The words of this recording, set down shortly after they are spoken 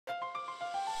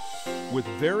With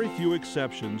very few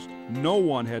exceptions, no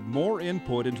one had more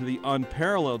input into the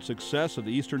unparalleled success of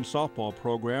the Eastern softball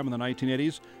program in the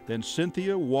 1980s than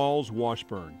Cynthia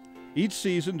Washburne. Each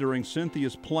season during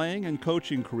Cynthia's playing and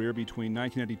coaching career between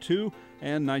 1982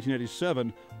 and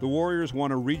 1987, the Warriors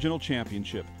won a regional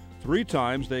championship. 3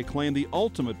 times they claimed the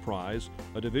ultimate prize,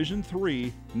 a Division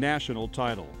III national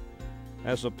title.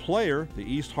 As a player, the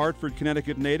East Hartford,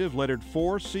 Connecticut native lettered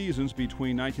 4 seasons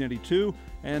between 1982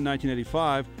 and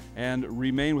 1985 and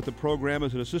remained with the program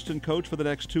as an assistant coach for the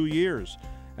next 2 years.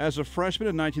 As a freshman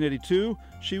in 1982,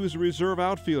 she was a reserve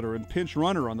outfielder and pinch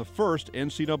runner on the first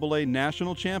NCAA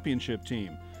national championship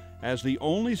team. As the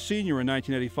only senior in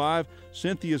 1985,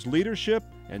 Cynthia's leadership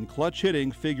and clutch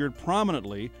hitting figured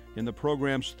prominently in the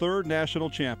program's 3rd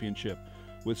national championship.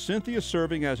 With Cynthia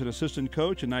serving as an assistant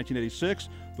coach in 1986,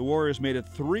 the Warriors made it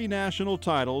 3 national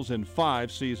titles in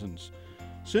 5 seasons.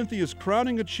 Cynthia's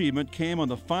crowning achievement came on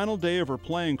the final day of her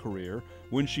playing career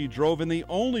when she drove in the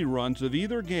only runs of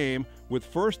either game with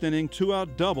first-inning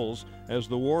 2-out doubles as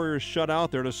the Warriors shut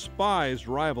out their despised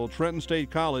rival Trenton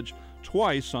State College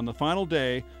twice on the final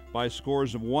day by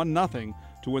scores of 1-0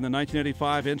 to win the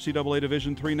 1985 NCAA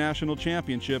Division III National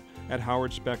Championship at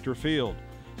Howard Specter Field.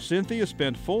 Cynthia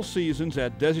spent full seasons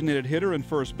at designated hitter and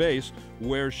first base,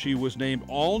 where she was named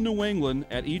All-New England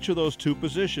at each of those 2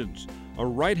 positions. A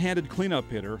right-handed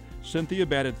cleanup hitter, Cynthia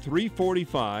batted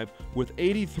 .345 with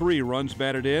 83 runs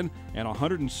batted in and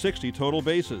 160 total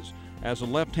bases. As a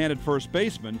left-handed first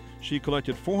baseman, she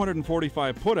collected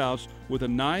 445 putouts with a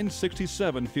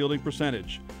 .967 fielding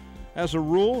percentage. As a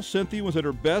rule, Cynthia was at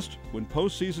her best when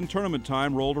postseason tournament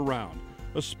time rolled around,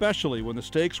 especially when the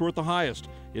stakes were at the highest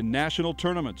in national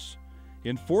tournaments.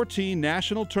 In 14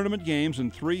 national tournament games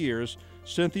in 3 years,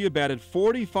 Cynthia batted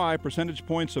 45 percentage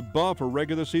points above her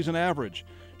regular season average.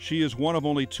 She is one of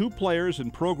only 2 players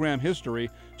in program history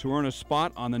to earn a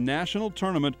spot on the national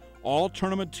tournament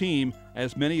all-tournament team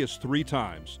as many as 3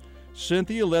 times.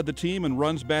 Cynthia led the team in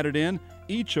runs batted in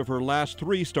each of her last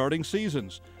 3 starting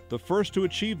seasons, the first to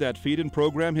achieve that feat in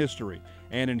program history,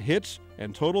 and in hits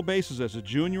and total bases as a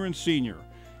junior and senior.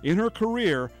 In her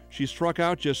career, she struck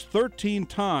out just 13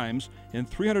 times in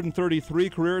 333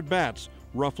 career at-bats,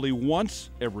 roughly once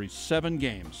every 7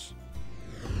 games.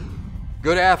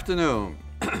 Good afternoon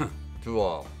to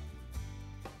all.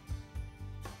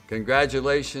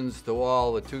 Congratulations to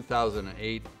all the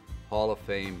 2008 Hall of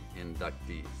Fame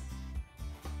inductees.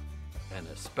 And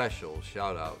a special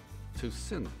shout out to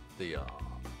Cynthia.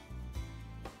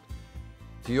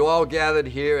 To you all gathered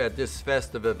here at this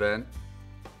festive event,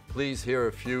 please hear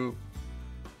a few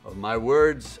of my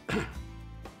words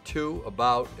to,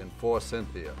 about, and for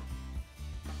Cynthia.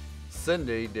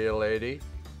 Cindy, dear lady,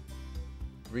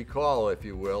 recall, if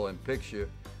you will, and picture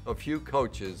a few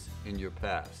coaches in your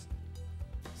past.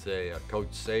 Say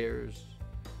Coach Sayers,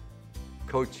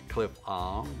 Coach Cliff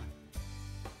Ong,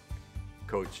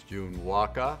 Coach June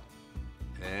Walker,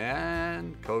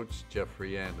 and Coach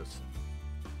Jeffrey Anderson.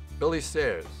 Billy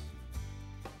Sayers,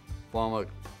 former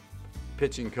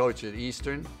pitching coach at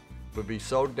Eastern, would be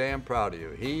so damn proud of you.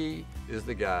 He is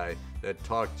the guy that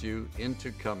talked you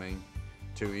into coming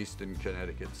to Eastern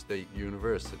Connecticut State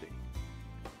University.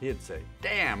 He'd say,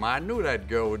 damn, I knew that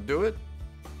girl would do it.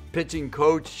 Pitching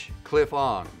coach Cliff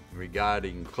Ong.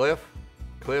 Regarding Cliff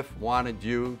wanted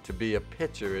you to be a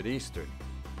pitcher at Eastern.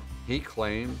 He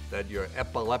claimed that your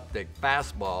epileptic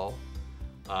fastball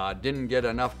didn't get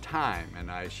enough time, and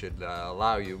I should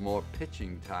allow you more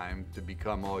pitching time to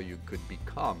become all you could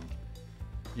become.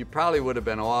 You probably would have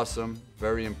been awesome,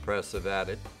 very impressive at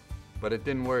it, but it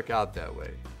didn't work out that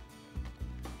way.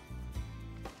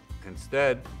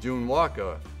 Instead, June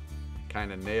Walker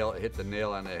kind of hit the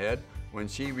nail on the head when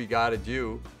she regarded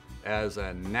you as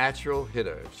a natural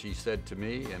hitter. She said to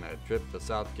me in a trip to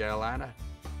South Carolina,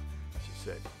 she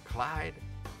said, Clyde,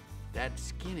 that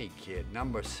skinny kid,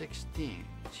 number 16,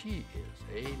 she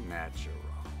is a natural.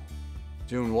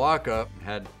 June Walker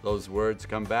had those words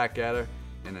come back at her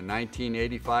in the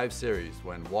 1985 series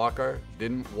when Walker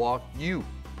didn't walk you,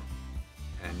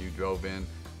 and you drove in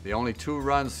the only 2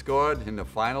 runs scored in the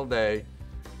final day,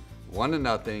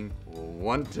 1-0,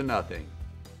 1-0.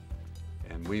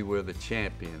 And we were the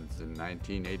champions in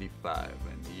 1985,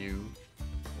 and you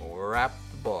wrapped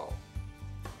the ball.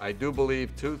 I do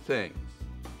believe 2 things.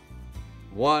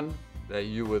 One, that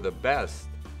you were the best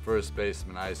first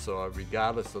baseman I saw,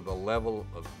 regardless of the level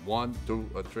of 1, 2,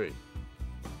 or 3.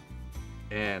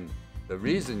 And the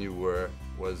reason you were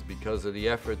was because of the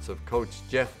efforts of Coach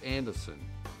Jeff Anderson,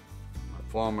 my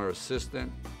former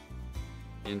assistant,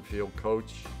 infield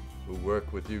coach, who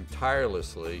worked with you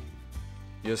tirelessly.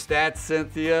 Your stats,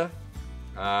 Cynthia,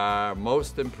 are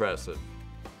most impressive.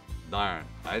 Darn,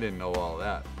 I didn't know all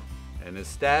that. And the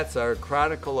stats are a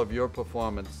chronicle of your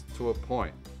performance to a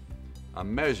point, a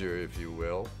measure, if you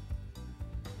will.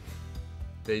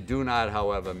 They do not,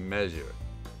 however, measure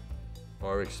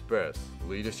or express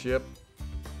leadership,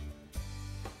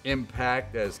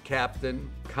 impact as captain,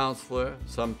 counselor,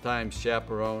 sometimes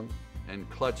chaperone, and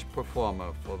clutch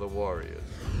performer for the Warriors.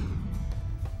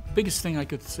 Biggest thing I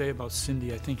could say about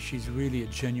Cindy, I think she's really a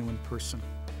genuine person.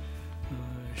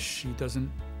 She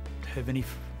doesn't have any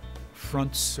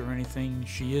fronts or anything.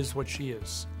 She is what she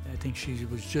is. I think she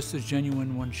was just as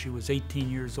genuine when she was 18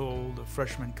 years old, a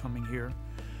freshman coming here.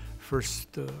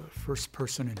 First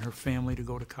person in her family to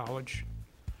go to college.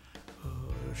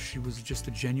 She was just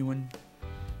a genuine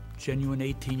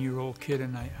 18-year-old kid,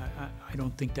 and I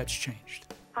don't think that's changed.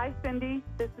 Hi, Cindy.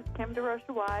 This is Kim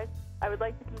DeRoche-Wise. I would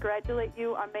like to congratulate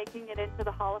you on making it into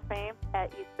the Hall of Fame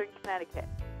at Eastern Connecticut.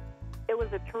 It was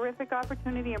a terrific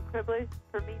opportunity and privilege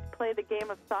for me to play the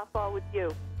game of softball with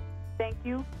you. Thank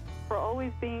you for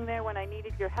always being there when I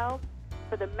needed your help,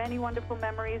 for the many wonderful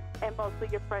memories, and mostly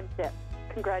your friendship.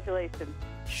 Congratulations.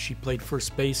 She played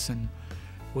first base and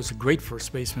was a great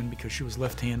first baseman because she was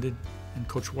left-handed, and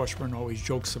Coach Washburne always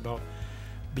jokes about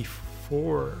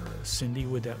before Cindy,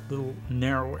 with that little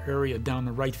narrow area down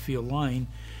the right field line,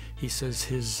 he says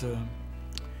his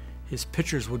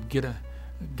pitchers would get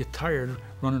tired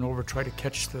running over, try to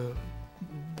catch the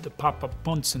pop-up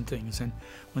bunts and things. And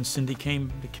when Cindy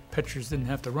came, the pitchers didn't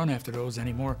have to run after those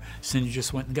anymore. Cindy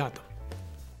just went and got them.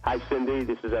 Hi, Cindy.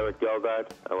 This is Eric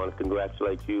Gelgard. I want to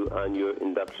congratulate you on your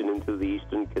induction into the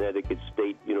Eastern Connecticut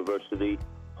State University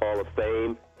Hall of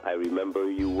Fame. I remember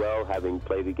you well, having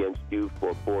played against you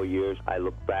for 4 years. I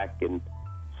look back and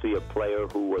see a player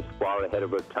who was far ahead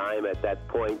of her time at that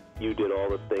point. You did all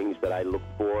the things that I look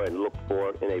for in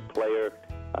a player.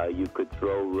 You could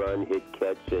throw, run, hit,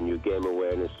 catch, and your game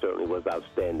awareness certainly was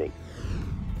outstanding.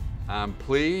 I'm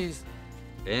pleased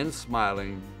and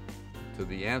smiling to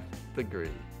the nth degree.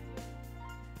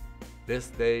 This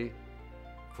day,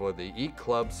 for the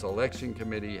E-Club Selection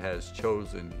Committee has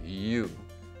chosen you,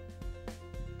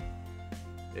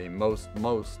 a most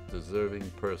deserving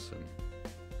person,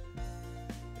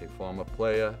 a former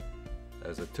player,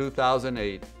 as a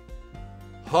 2008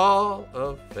 Hall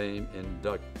of Fame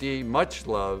inductee. Much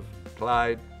love,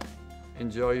 Clyde.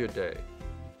 Enjoy your day.